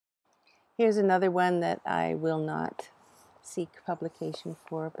Here's another one that I will not seek publication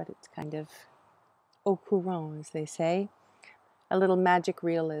for, but it's kind of au courant, as they say. A little magic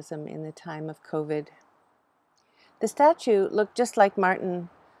realism in the time of COVID. The statue looked just like Martin,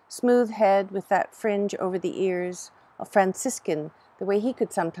 smooth head with that fringe over the ears, a Franciscan, the way he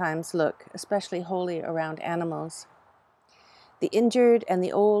could sometimes look, especially holy around animals. The injured and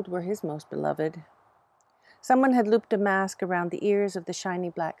the old were his most beloved. Someone had looped a mask around the ears of the shiny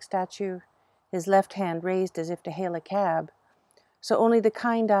black statue, his left hand raised as if to hail a cab, so only the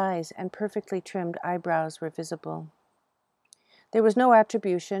kind eyes and perfectly trimmed eyebrows were visible. There was no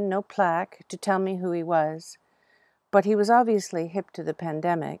attribution, no plaque to tell me who he was, but he was obviously hip to the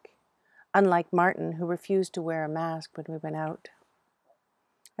pandemic, unlike Martin, who refused to wear a mask when we went out.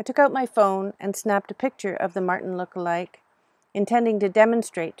 I took out my phone and snapped a picture of the Martin look-alike, intending to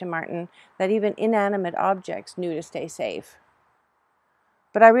demonstrate to Martin that even inanimate objects knew to stay safe.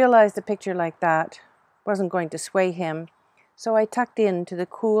 But I realized a picture like that wasn't going to sway him, so I tucked in to the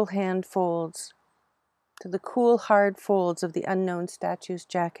cool hard folds of the unknown statue's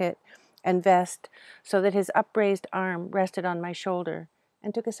jacket and vest so that his upraised arm rested on my shoulder,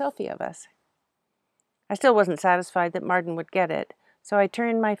 and took a selfie of us. I still wasn't satisfied that Martin would get it, so I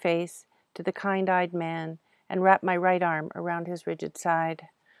turned my face to the kind-eyed man and wrapped my right arm around his rigid side,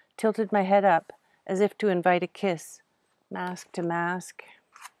 tilted my head up as if to invite a kiss, mask to mask,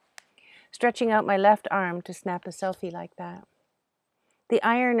 stretching out my left arm to snap a selfie like that. The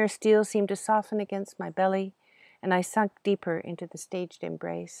iron or steel seemed to soften against my belly, and I sunk deeper into the staged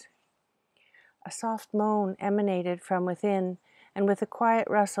embrace. A soft moan emanated from within, and with a quiet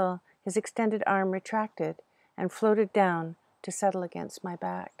rustle, his extended arm retracted and floated down to settle against my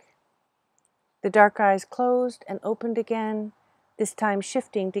back. The dark eyes closed and opened again, this time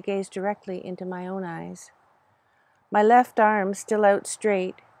shifting to gaze directly into my own eyes. My left arm, still out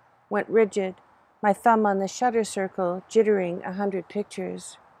straight, went rigid, my thumb on the shutter circle, jittering 100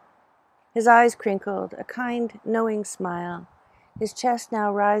 pictures. His eyes crinkled, a kind, knowing smile, his chest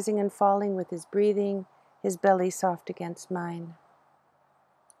now rising and falling with his breathing, his belly soft against mine.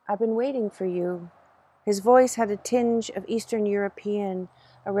 "I've been waiting for you." His voice had a tinge of Eastern European,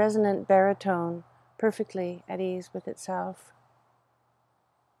 a resonant baritone, perfectly at ease with itself.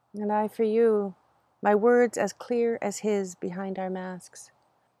 "And I for you," my words as clear as his behind our masks.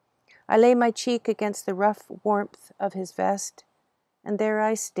 I lay my cheek against the rough warmth of his vest, and there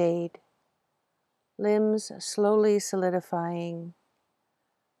I stayed, limbs slowly solidifying,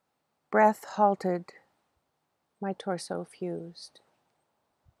 breath halted, my torso fused.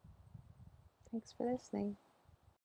 Thanks for listening.